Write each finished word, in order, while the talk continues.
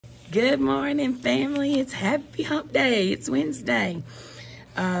Good morning, family. It's Happy Hump Day. It's Wednesday.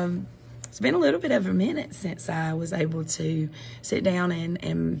 It's been a little bit of a minute since I was able to sit down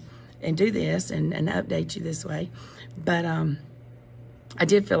and do this and update you this way. But I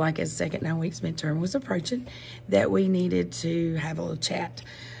did feel like as the second 9 weeks midterm was approaching that we needed to have a little chat.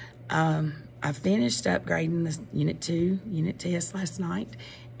 I finished upgrading the Unit 2 unit test last night,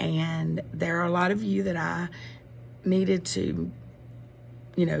 and there are a lot of you that I needed to,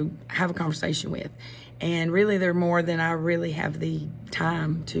 have a conversation with. And really, they're more than I really have the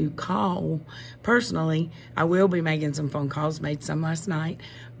time to call personally. I will be making some phone calls, made some last night,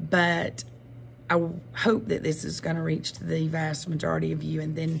 but I hope that this is going to reach the vast majority of you.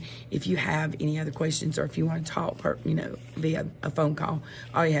 And then if you have any other questions or if you want to talk, via a phone call,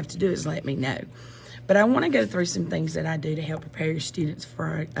 all you have to do is let me know. But I want to go through some things that I do to help prepare your students for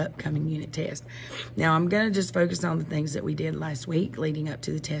our upcoming unit test. Now, I'm going to just focus on the things that we did last week leading up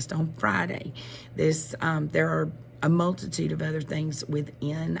to the test on Friday. There are a multitude of other things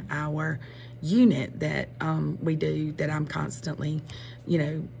within our unit that we do that I'm constantly,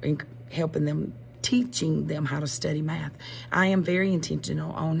 helping them, teaching them how to study math. I am very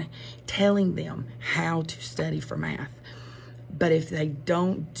intentional on telling them how to study for math. But if they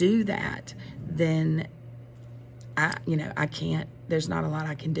don't do that, then I can't, there's not a lot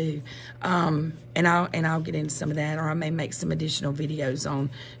I can do. And I'll get into some of that, or I may make some additional videos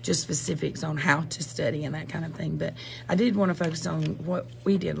on just specifics on how to study and that kind of thing. But I did want to focus on what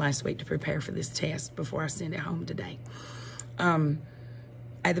we did last week to prepare for this test before I send it home today.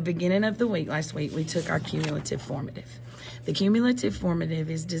 At the beginning of the week, last week, we took our cumulative formative. The cumulative formative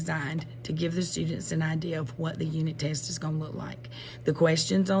is designed to give the students an idea of what the unit test is going to look like. The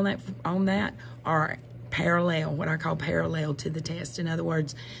questions on that are parallel, what I call parallel to the test. In other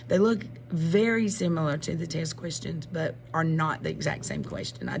words, they look very similar to the test questions, but are not the exact same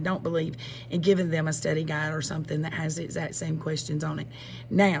question. I don't believe in giving them a study guide or something that has the exact same questions on it.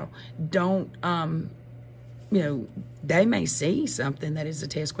 Now, don't, they may see something that is a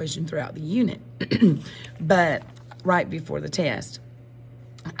test question throughout the unit, but right before the test,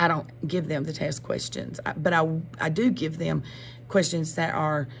 I don't give them the test questions, but I do give them questions that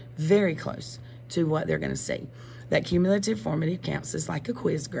are very close to what they're going to see. That cumulative formative counts as like a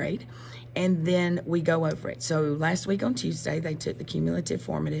quiz grade, and then we go over it. So last week on Tuesday, they took the cumulative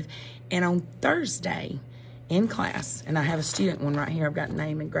formative, and on Thursday in class, and I have a student one right here, I've got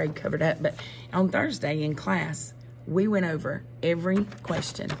name and grade covered up, but on Thursday in class, we went over every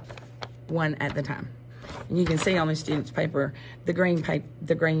question one at the time. And you can see on the student's paper, the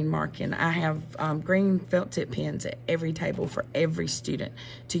green marking. I have green felt tip pens at every table for every student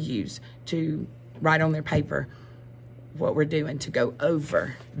to use to write on their paper what we're doing to go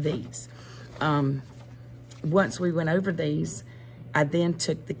over these. Once we went over these, I then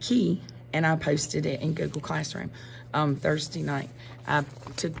took the key and I posted it in Google Classroom. Thursday night, I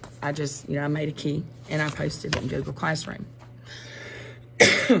made a key and I posted it in Google Classroom.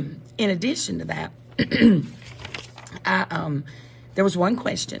 In addition to that, there was one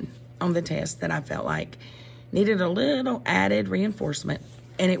question on the test that I felt like needed a little added reinforcement,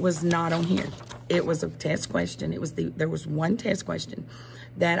 and it was not on here. It was a test question. There was one test question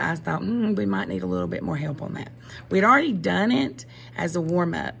that I thought, we might need a little bit more help on that. We'd already done it as a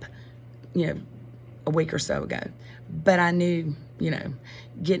warm-up, a week or so ago, but I knew,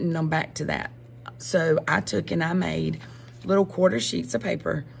 getting them back to that. So I took and I made little quarter sheets of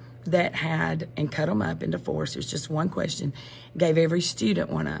paper that had, and cut them up into 4. So it's just one question, gave every student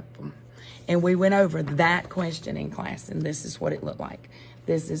one of them. And we went over that question in class, and this is what it looked like.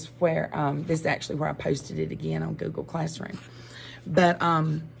 This is actually where I posted it again on Google Classroom. But,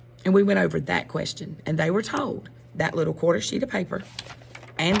 and we went over that question, and they were told that little quarter sheet of paper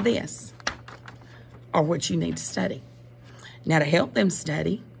and this are what you need to study. Now, to help them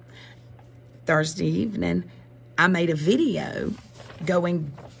study, Thursday evening, I made a video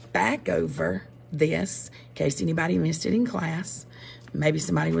going back over this in case anybody missed it in class. Maybe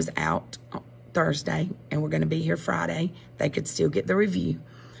somebody was out Thursday and we're going to be here Friday. They could still get the review.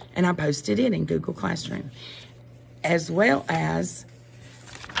 And I posted it in Google Classroom. As well as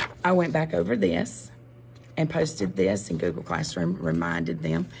I went back over this and posted this in Google Classroom, reminded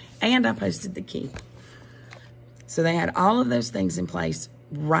them, and I posted the key. So they had all of those things in place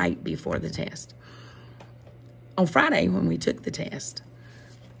right before the test. On Friday, when we took the test,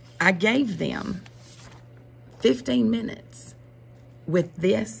 I gave them 15 minutes with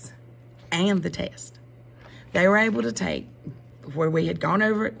this and the test. They were able to take where we had gone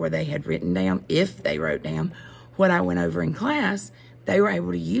over it, where they had written down, if they wrote down what I went over in class, they were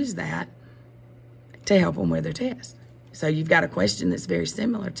able to use that to help them with their test. So you've got a question that's very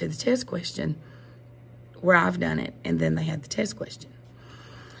similar to the test question where I've done it, and then they had the test question.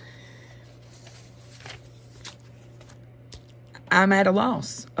 I'm at a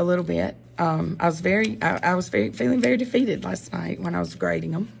loss a little bit. I was feeling very defeated last night when I was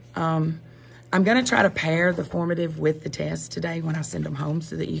grading them. I'm going to try to pair the formative with the test today when I send them home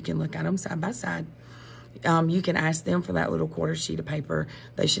so that you can look at them side by side. You can ask them for that little quarter sheet of paper.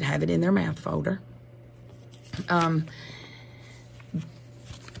 They should have it in their math folder.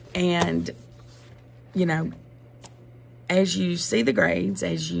 And, you know, as you see the grades,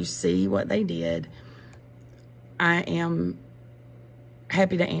 as you see what they did, I am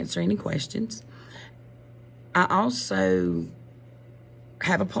happy to answer any questions. I also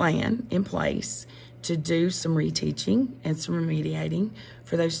have a plan in place to do some reteaching and some remediating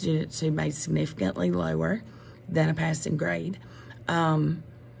for those students who made significantly lower than a passing grade.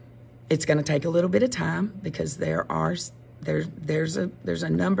 It's going to take a little bit of time because there's a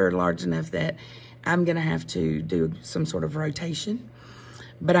number large enough that I'm going to have to do some sort of rotation.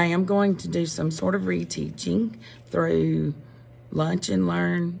 But I am going to do some sort of reteaching through lunch and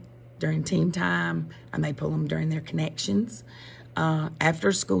learn, during team time. I may pull them during their connections.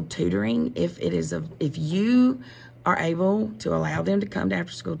 After school tutoring, if you are able to allow them to come to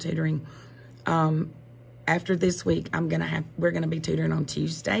after school tutoring, after this week, we're gonna be tutoring on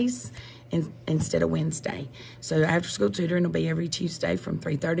Tuesdays instead of Wednesday. So after school tutoring will be every Tuesday from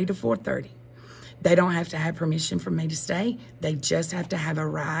 3:30 to 4:30. They don't have to have permission from me to stay. They just have to have a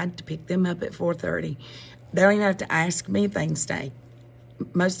ride to pick them up at 4:30. They don't even have to ask me if they can stay.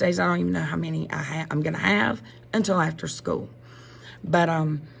 Most days I don't even know how many I'm gonna have until after school. But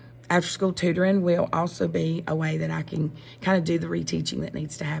after school tutoring will also be a way that I can kind of do the reteaching that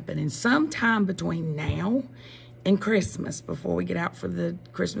needs to happen. And sometime between now and Christmas, before we get out for the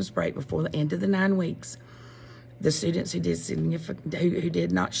Christmas break, before the end of the 9 weeks, the students who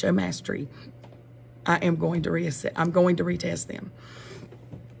did not show mastery, I'm going to retest them.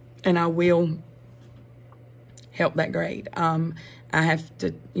 And I will help that grade. I have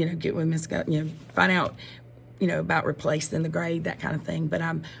to, get with Ms. Find out, about replacing the grade, that kind of thing. But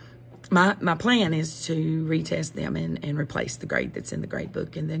my plan is to retest them and replace the grade that's in the grade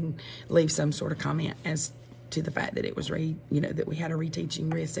book, and then leave some sort of comment as to the fact that it was that we had a reteaching,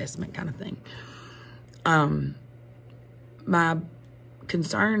 reassessment kind of thing. My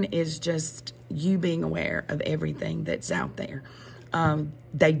concern is just you being aware of everything that's out there.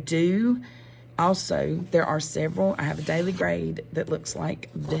 There are several. I have a daily grade that looks like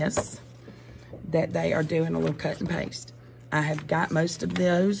this, that they are doing a little cut and paste. I have got most of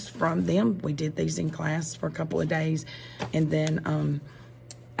those from them. We did these in class for a couple of days, and then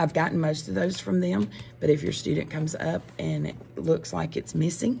I've gotten most of those from them. But if your student comes up and it looks like it's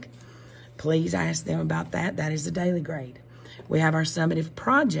missing, please ask them about that. That is a daily grade. We have our summative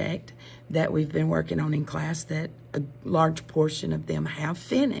project that we've been working on in class that a large portion of them have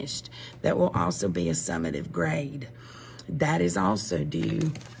finished. That will also be a summative grade. That is also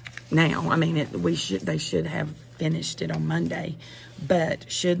due now. I mean, they should have finished it on Monday,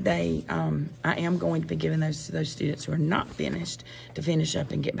 but should they, I am going to be giving those to those students who are not finished to finish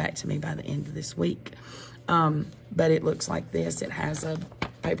up and get back to me by the end of this week. But it looks like this. It has a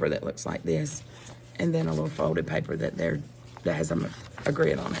paper that looks like this, and then a little folded paper that has a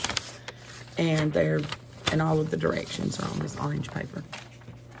grid on it, and all of the directions are on this orange paper.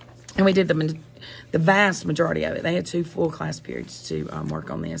 And we did the vast majority of it. They had 2 full class periods to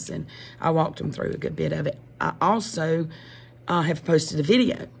work on this, and I walked them through a good bit of it. I also have posted a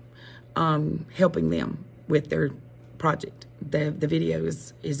video helping them with their project. The video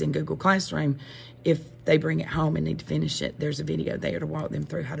is in Google Classroom. If they bring it home and need to finish it, there's a video there to walk them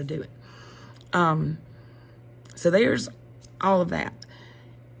through how to do it. So there's all of that.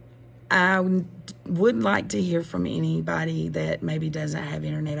 I would like to hear from anybody that maybe doesn't have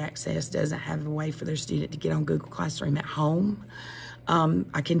internet access, doesn't have a way for their student to get on Google Classroom at home.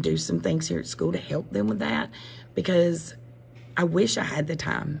 I can do some things here at school to help them with that, because I wish I had the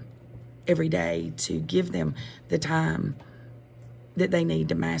time every day to give them the time that they need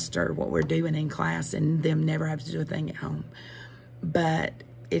to master what we're doing in class and them never have to do a thing at home. But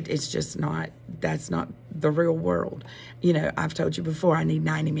it's just that's not the real world. I've told you before, I need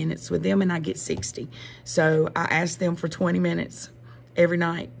 90 minutes with them and I get 60. So I ask them for 20 minutes every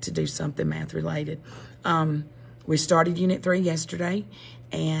night to do something math related. We started Unit 3 yesterday,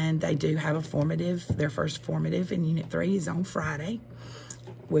 and they do have a formative. Their first formative in Unit 3 is on Friday.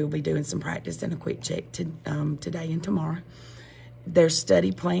 We'll be doing some practice and a quick check today and tomorrow. Their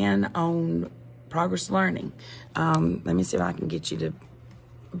study plan on progress learning. Let me see if I can get you to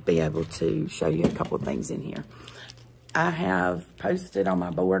be able to show you a couple of things in here. I have posted on my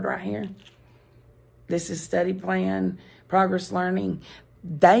board right here. This is study plan, progress learning.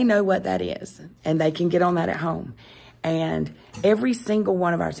 They know what that is, and they can get on that at home. And every single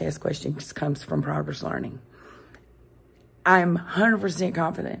one of our test questions comes from progress learning. I'm 100%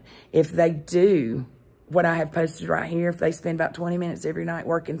 confident if they do what I have posted right here, if they spend about 20 minutes every night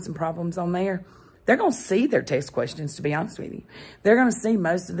working some problems on there, they're going to see their test questions, to be honest with you. They're going to see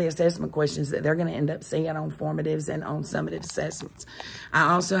most of the assessment questions that they're going to end up seeing on formatives and on summative assessments.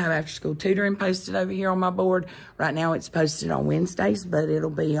 I also have after-school tutoring posted over here on my board. Right now it's posted on Wednesdays, but it'll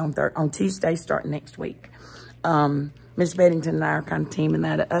be on Tuesdays starting next week. Miss Beddington and I are kind of teaming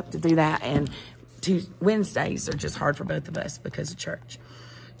that up to do that, and Wednesdays are just hard for both of us because of church.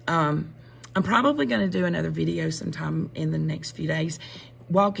 I'm probably going to do another video sometime in the next few days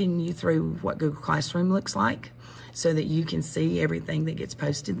walking you through what Google Classroom looks like so that you can see everything that gets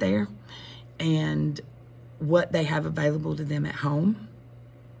posted there and what they have available to them at home.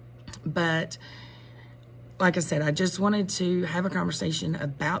 But like I said, I just wanted to have a conversation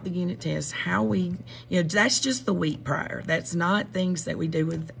about the unit tests, how we, that's just the week prior. That's not things that we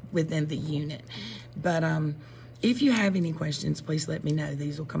do within the unit. But if you have any questions, please let me know.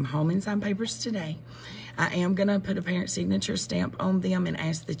 These will come home in signed papers today. I am going to put a parent signature stamp on them and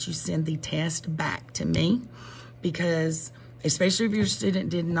ask that you send the test back to me, because especially if your student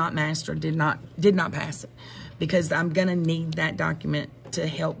did not master, did not pass it, because I'm going to need that document to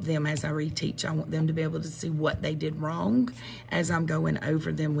help them as I reteach. I want them to be able to see what they did wrong as I'm going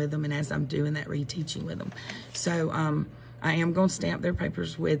over them with them and as I'm doing that reteaching with them. So I am going to stamp their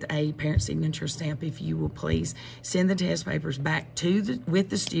papers with a parent signature stamp. If you will please send the test papers back with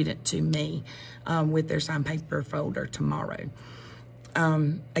the student to me with their signed paper folder tomorrow.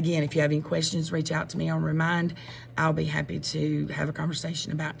 Again, if you have any questions, reach out to me on Remind. I'll be happy to have a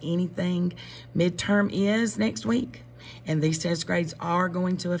conversation about anything. Midterm is next week, and these test grades are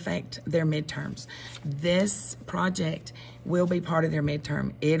going to affect their midterms. This project will be part of their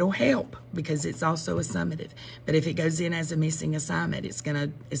midterm. It'll help because it's also a summative. But if it goes in as a missing assignment, it's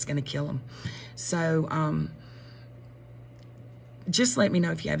gonna kill them. So just let me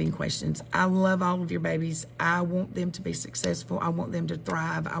know if you have any questions. I love all of your babies. I want them to be successful. I want them to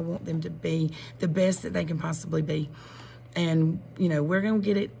thrive. I want them to be the best that they can possibly be. And we're gonna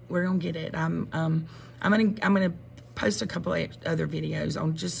get it. We're gonna get it. I'm gonna post a couple of other videos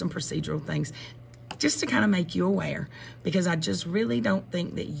on just some procedural things, just to kind of make you aware, because I just really don't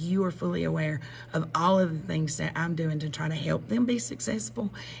think that you are fully aware of all of the things that I'm doing to try to help them be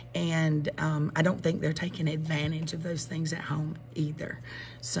successful. And I don't think they're taking advantage of those things at home either.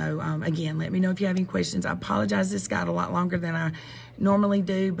 So again, let me know if you have any questions. I apologize, this got a lot longer than I normally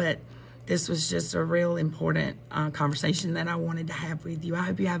do, but this was just a real important conversation that I wanted to have with you. I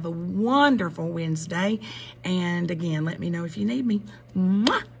hope you have a wonderful Wednesday. And again, let me know if you need me.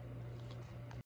 Mwah!